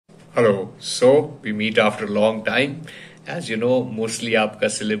Hello. So we meet after a long time. As you know, mostly आपका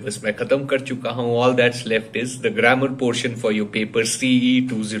syllabus मैं खत्म कर चुका हूँ. All that's left is the grammar portion for your paper CE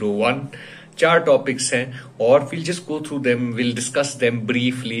 201. 4 topics हैं और we'll just go through them. We'll discuss them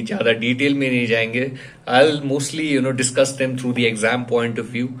briefly. ज़्यादा detail में नहीं जाएंगे. I'll mostly discuss them through the exam point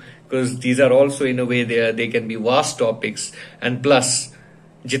of view because these are also in a way they can be vast topics and plus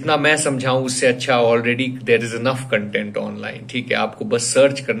जितना मैं समझाऊं उससे अच्छा already there is enough content online. ठीक है, आपको बस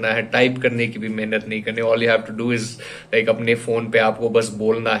सर्च करना है, टाइप करने की भी मेहनत नहीं करनी. All you have to do is like अपने फोन पे आपको बस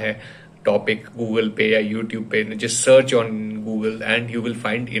बोलना है टॉपिक गूगल पे या यूट्यूब पे, just search on Google and you will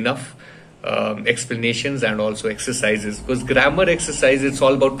find enough explanations and also exercises because grammar exercise it's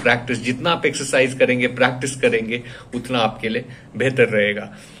all about practice. जितना आप एक्सरसाइज करेंगे, प्रैक्टिस करेंगे, उतना आपके लिए बेहतर रहेगा.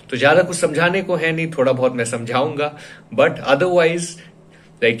 तो ज्यादा कुछ समझाने को है नहीं, थोड़ा बहुत मैं समझाऊंगा but otherwise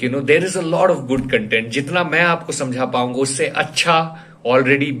there is a lot of good content. जितना मैं आपको समझा पाऊंगा उससे अच्छा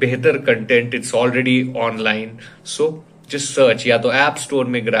ऑलरेडी बेहतर content it's already online. So just search, या तो ऐप स्टोर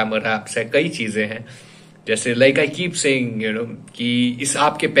में ग्रामर एप्स है, कई चीजें हैं. जैसे लाइक आई कीप सेइंग कि इस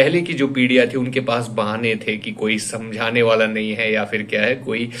आपके पहले की जो पीढ़ियां थी उनके पास बहाने थे कि कोई समझाने वाला नहीं है या फिर क्या है,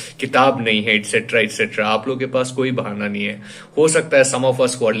 कोई किताब नहीं है, एटसेट्रा एटसेट्रा. आप लोगों के पास कोई बहाना नहीं है. हो सकता है सम of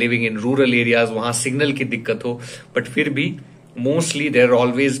us who are living in rural areas वहां सिग्नल की दिक्कत हो, बट फिर भी mostly there are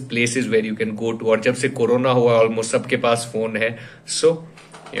always places where you can go to. और जब से कोरोना हुआ ऑलमोस्ट सबके पास फोन है. सो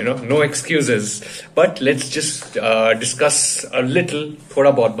no excuses. But let's just discuss a little, थोड़ा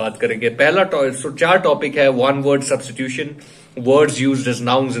बहुत बात करेंगे. पहला so 4 टॉपिक है. One word substitution, words used as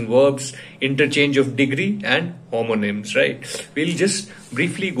nouns and verbs, interchange of degree and homonyms, right? We'll just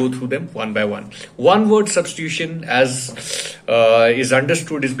briefly go through them one by one. One word substitution as is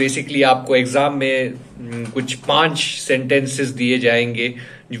understood is basically आपको exam में कुछ 5 sentences दिए जाएंगे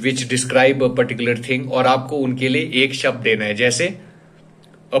which describe a particular thing और आपको उनके लिए एक शब्द देना है. जैसे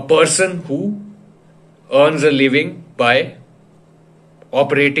a person who earns a living by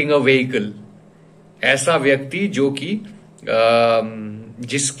operating a vehicle. ऐसा व्यक्ति जो कि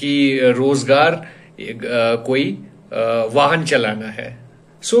जिसकी रोजगार कोई वाहन चलाना है.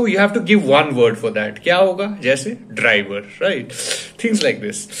 So you have to give one word for that. क्या होगा? जैसे driver, right? Things like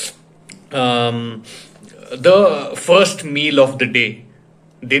this. The first meal of the day.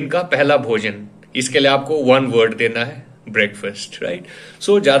 दिन का पहला भोजन. इसके लिए आपको one word देना है. Breakfast, right?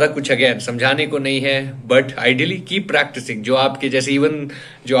 सो ज्यादा कुछ अगेन समझाने को नहीं है बट आइडियली कीप प्रैक्टिसिंग. जो आपके जैसे इवन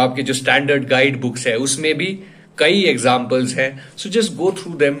जो आपके जो स्टैंडर्ड गाइड बुक्स है उसमें भी कई एग्जांपल्स हैं. So just go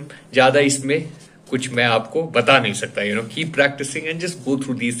through them. ज्यादा इसमें कुछ मैं आपको बता नहीं सकता. Keep practising and just go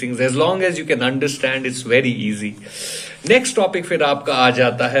through these things. As long as you can understand it's very easy. Next topic फिर आपका आ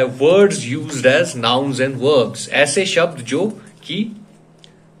जाता है words used as nouns and verbs. ऐसे शब्द जो कि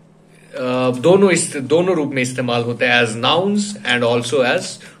दोनों रूप में इस्तेमाल होते हैं, as nouns and also as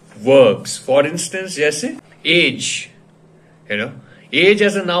verbs. For instance जैसे as, as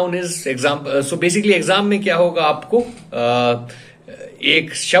as a noun is example. So basically exam में क्या होगा, आपको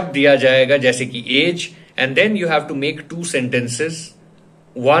एक शब्द दिया जाएगा जैसे कि as and then you have to make 2 sentences,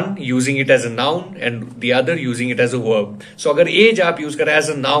 one using it as a noun and the other using it as a verb. So अगर एज आप यूज करें एज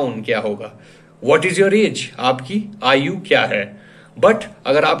अ नाउन क्या होगा, व्हाट इज योर एज, आपकी आयु क्या है. But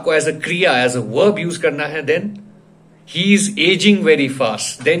अगर आपको एज अ क्रिया एज अ वर्ब यूज करना है then he is ageing very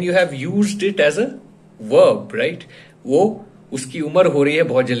fast, then you have used it as a verb, right? वो उसकी उम्र हो रही है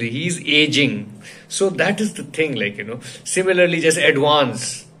बहुत जल्दी, he is ageing. So that is the thing. Similarly जैसे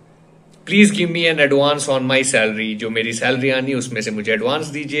advance, please give me an advance on my salary. जो मेरी सैलरी आनी है उसमें से मुझे एडवांस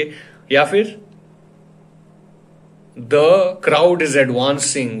दीजिए. या फिर the crowd is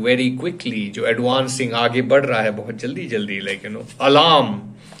advancing very quickly. जो एडवांसिंग आगे बढ़ रहा है बहुत जल्दी जल्दी. Alarm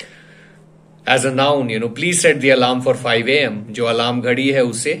as a noun, please set the alarm for 5 AM. जो अलार्म घड़ी है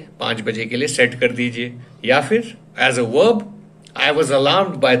उसे 5 बजे के लिए सेट कर दीजिए. या फिर as a verb, I was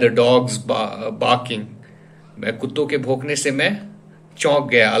alarmed by the dogs barking. मैं कुत्तों के भौंकने से मैं चौंक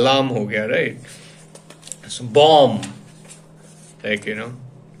गया, अलार्म हो गया, right? Bomb,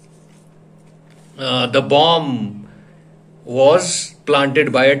 the bomb was planted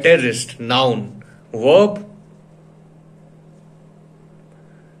by a terrorist. Noun. Verb,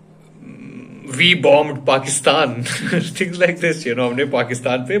 we bombed Pakistan. Things like this, हमने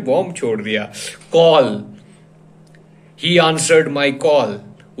पाकिस्तान पे बॉम्ब छोड़ दिया. Call, he answered my call.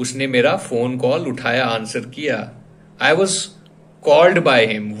 उसने मेरा फोन कॉल उठाया, आंसर किया. I was called by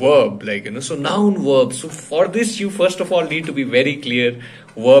him. Verb, so noun, verb. So for this you first of all need to be very clear.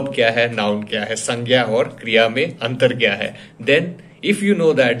 Verb क्या है, noun क्या है, संज्ञा और क्रिया में अंतर क्या है. Then if you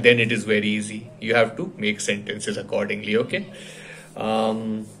know that, then it is very easy. You have to make sentences accordingly. Okay.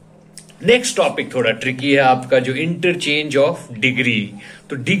 Next topic थोड़ा ट्रिकी है आपका, जो इंटरचेंज ऑफ डिग्री.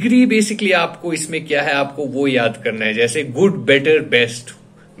 तो डिग्री बेसिकली आपको इसमें क्या है, आपको वो याद करना है, जैसे good, better, best,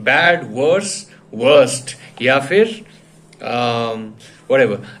 bad, verse, worst, या फिर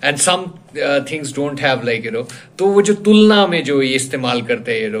whatever, and some things don't have like तो वो जो तुलना में जो ये इस्तेमाल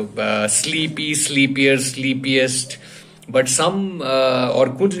करते हैं स्लीपी, स्लीपियर, स्लीपीएस्ट, बट सम और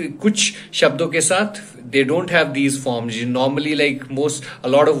कुछ शब्दों के साथ they don't have these forms. Normally like a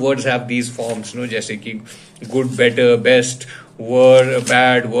lot of words have these forms, जैसे कि good, better, best,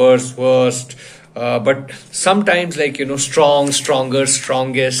 bad, worse, worst, but sometimes like strong, stronger,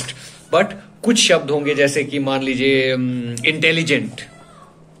 strongest, but कुछ शब्द होंगे जैसे कि मान लीजिए इंटेलिजेंट,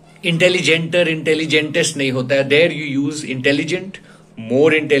 इंटेलिजेंटर, इंटेलिजेंटेस्ट नहीं होता है, there you use intelligent,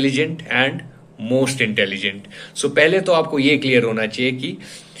 more intelligent and most intelligent. सो पहले तो आपको ये क्लियर होना चाहिए कि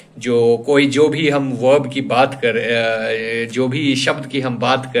जो भी हम वर्ब की बात जो भी शब्द की हम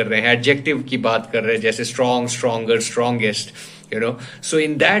बात कर रहे हैं, एडजेक्टिव की बात कर रहे हैं, जैसे strong, stronger, strongest, so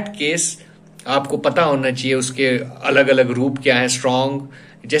in that case आपको पता होना चाहिए उसके अलग अलग रूप क्या है. स्ट्रॉन्ग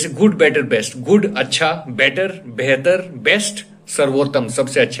जैसे गुड, बेटर, बेस्ट. गुड अच्छा, बेटर बेहतर, बेस्ट सर्वोत्तम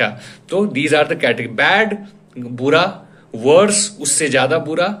सबसे अच्छा. तो these are the category. Bad बुरा, वर्स उससे ज्यादा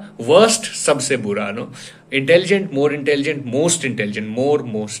बुरा, वर्स्ट सबसे बुरा. Intelligent, more intelligent, most intelligent, मोर,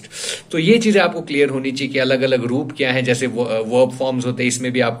 मोस्ट. तो ये चीजें आपको क्लियर होनी चाहिए कि अलग अलग रूप क्या है. जैसे वर्ब फॉर्म्स होते हैं,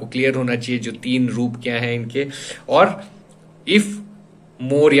 इसमें भी आपको क्लियर होना चाहिए जो 3 रूप क्या है इनके, और इफ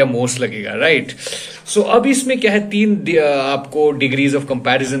मोर या मोस्ट लगेगा, राइट. सो अब इसमें क्या है, 3 आपको डिग्रीज ऑफ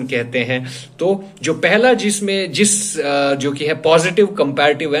कंपैरिजन कहते हैं. तो जो पहला जो कि है पॉजिटिव,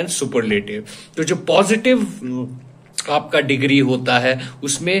 कंपैरेटिव एंड सुपरलेटिव. तो जो पॉजिटिव आपका डिग्री होता है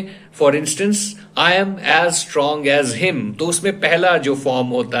उसमें for instance I am as strong as him, तो उसमें पहला जो फॉर्म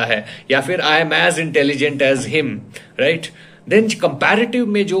होता है, या फिर I am as intelligent as him, right. Then comparative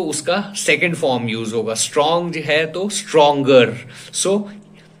में जो उसका सेकंड फॉर्म यूज होगा, स्ट्रॉन्ग है तो stronger, so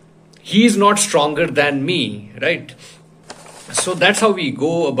he is not stronger than me, right. So that's how we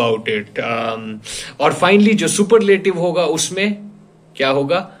go about it. और फाइनली जो सुपरलेटिव होगा उसमें क्या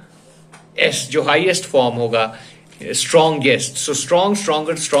होगा, एस जो हाईएस्ट फॉर्म होगा, strongest. So strong,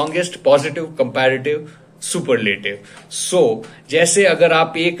 stronger, strongest, positive, comparative, superlative. सो जैसे अगर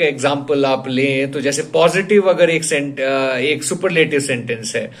आप एक एग्जांपल आप लें, तो जैसे पॉजिटिव अगर एक सुपरलेटिव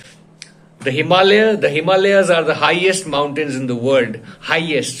सेंटेंस है, the Himalayas are the highest mountains in the world,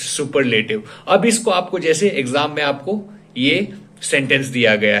 highest, superlative. अब इसको आपको जैसे एग्जाम में आपको ये सेंटेंस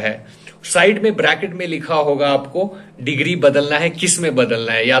दिया गया है, साइड में ब्रैकेट में लिखा होगा आपको डिग्री बदलना है, किस में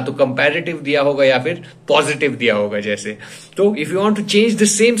बदलना है, या तो कंपैरेटिव दिया होगा या फिर पॉजिटिव दिया होगा जैसे. तो if you want to change the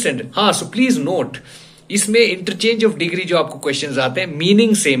same sentence, हाँ, सो प्लीज नोट इसमें इंटरचेंज ऑफ डिग्री जो आपको क्वेश्चंस आते हैं,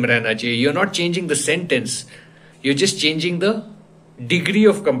 मीनिंग सेम रहना चाहिए. You are not changing the sentence, you just changing the degree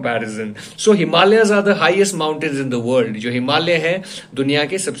of comparison. So Himalayas are the highest mountains in the world. जो हिमालय है दुनिया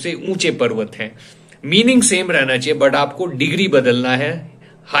के सबसे ऊंचे पर्वत हैं. मीनिंग सेम रहना चाहिए, बट आपको डिग्री बदलना है,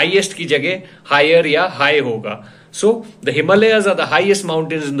 हाईएस्ट की जगह हायर या हाई होगा. So the Himalayas are the highest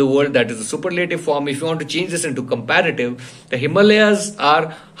mountains in the world. That is the superlative form. If you want to change this into comparative, the Himalayas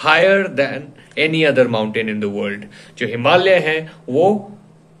are higher than any other mountain in the world. जो हिमालय है वो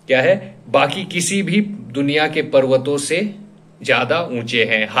क्या है, बाकी किसी भी दुनिया के पर्वतों से ज्यादा ऊंचे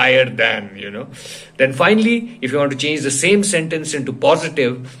हैं, higher than, Then finally, if you want to change the same sentence into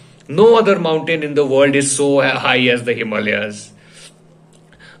positive, no other mountain in the world is so high as the Himalayas.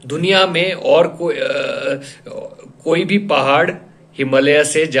 दुनिया में और कोई भी पहाड़ हिमालय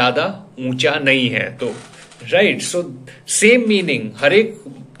से ज्यादा ऊंचा नहीं है. तो राइट, सो सेम मीनिंग, हर एक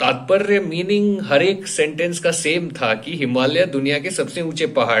तात्पर्य, मीनिंग हर एक सेंटेंस का सेम था कि हिमालय दुनिया के सबसे ऊंचे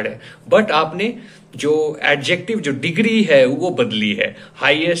पहाड़ है, बट आपने जो एडजेक्टिव, जो डिग्री है वो बदली है,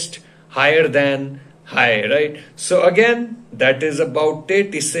 highest, higher than, high, right. So again that is about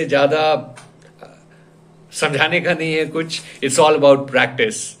it. इससे ज्यादा समझाने का नहीं है कुछ. It's all about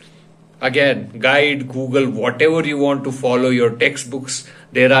practice. Again, guide, Google, what ever you want to follow your text books,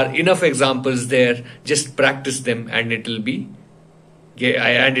 there are enough examples there. Just practice them and it will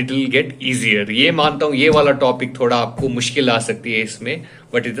get easier. ये मानता हूं ये वाला टॉपिक थोड़ा आपको मुश्किल आ सकती है इसमें,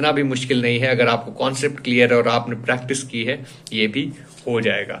 बट इतना भी मुश्किल नहीं है. अगर आपको कॉन्सेप्ट क्लियर है और आपने प्रैक्टिस की है, ये भी हो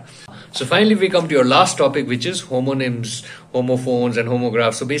जाएगा. So finally we come to your last topic, which is homonyms, homophones and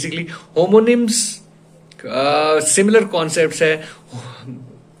homographs. So basically homonyms similar concept है.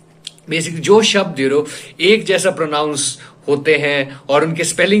 बेसिकली जो शब्द एक जैसा प्रोनाउंस होते हैं और उनके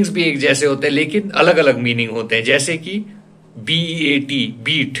स्पेलिंग्स भी एक जैसे होते हैं, लेकिन अलग अलग मीनिंग होते हैं. जैसे कि BEAT,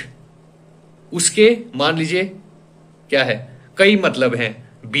 बीट, उसके मान लीजिए क्या है, कई मतलब हैं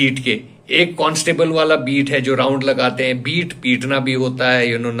बीट के. एक कांस्टेबल वाला बीट है जो राउंड लगाते हैं, बीट पीटना भी होता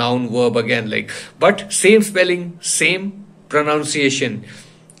है, noun verb again like, but same spelling, same pronunciation,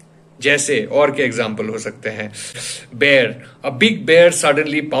 जैसे और क्या एग्जाम्पल हो सकते हैं? Bear, a big bear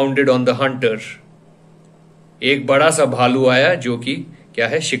suddenly pounded on the Hunter, एक बड़ा सा भालू आया जो कि क्या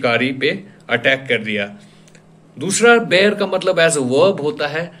है, शिकारी पे अटैक कर दिया। दूसरा बेयर का मतलब एज अ वर्ब होता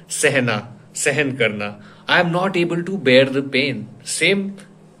है सहना, सहन करना। I am not able to bear the pen, same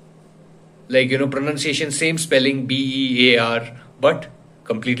like pronunciation, same spelling, BEAR, but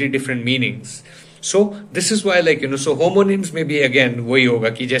completely different meanings. So this is why so homonyms में भी again वही होगा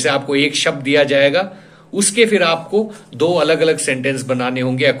कि जैसे आपको एक शब्द दिया जाएगा, उसके फिर आपको दो अलग अलग सेंटेंस बनाने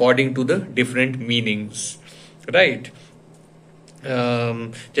होंगे according to the different meanings, right.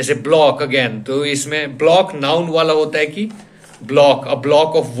 जैसे ब्लॉक अगेन, तो इसमें ब्लॉक नाउन वाला होता है कि block, a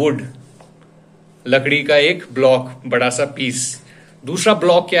block of would, लकड़ी का एक ब्लॉक, बड़ा सा पीस। दूसरा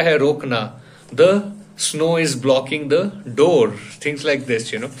ब्लॉक क्या है? रोकना, the snow is blocking the door, things like this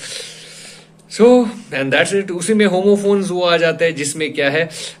so and that's it. उसी में होमोफोन्स वो आ जाता है जिसमें क्या है,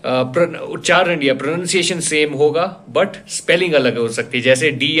 उच्चारण या प्रोनाउंसिएशन सेम होगा बट स्पेलिंग अलग हो सकती है,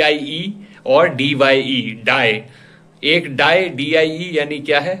 जैसे DIE और DYE, डाई। एक डाई DIE यानी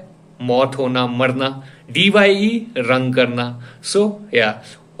क्या है, मौत होना, मरना, DYE रंग करना। सो या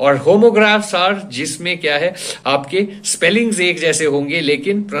और होमोग्राफ्स आर जिसमें क्या है, आपके स्पेलिंग्स एक जैसे होंगे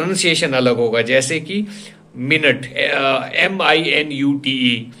लेकिन प्रोनाउंसिएशन अलग होगा, जैसे कि मिनट,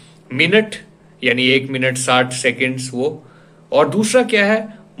 MINUTE, मिनट यानी 1 मिनट 60 सेकेंड्स वो। और दूसरा क्या है,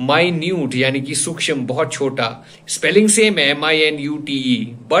 माइन्यूट यानी कि सूक्ष्म, बहुत छोटा, स्पेलिंग सेम है MINUTE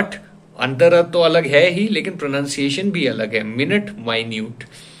बट अंतर तो अलग है ही लेकिन प्रोनाउंसिएशन भी अलग है, मिनट, माइन्यूट।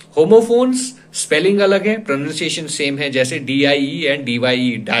 होमोफोन्स स्पेलिंग अलग है, प्रोनाउंसिएशन सेम है, जैसे DIE एंड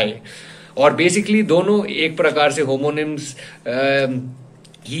DYE, डाई। और बेसिकली दोनों एक प्रकार से होमोनिम्स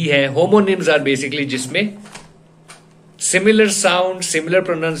ही है। होमोनिम्स आर बेसिकली जिसमें similar sound, similar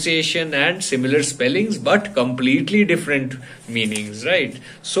pronunciation and similar spellings but completely different meanings, right.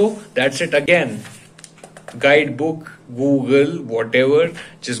 So that's it again, guidebook, Google, whatever,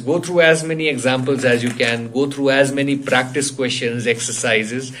 just go through as many examples as you can, go through as many practice questions,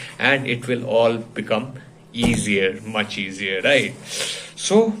 exercises, and it will all become easier, much easier, right?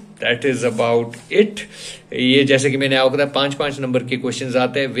 So that is about it. ये जैसे कि मैंने आपको बताया 5-5 number के questions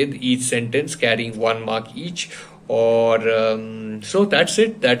आते हैं with each sentence carrying 1 mark each. और so that's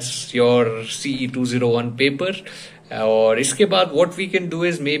it, that's your CE 201 paper. और इसके बाद what we can do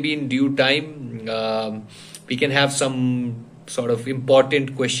is maybe in due time we can have some sort of important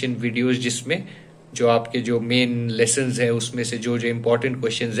question videos जिसमें जो आपके जो main lessons है उसमें से जो important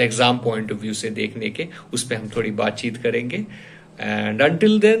questions exam point of view से देखने के, उस पर हम थोड़ी बातचीत करेंगे। And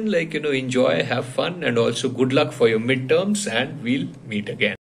until then, enjoy, have fun, and also good luck for your midterms, and we'll meet again.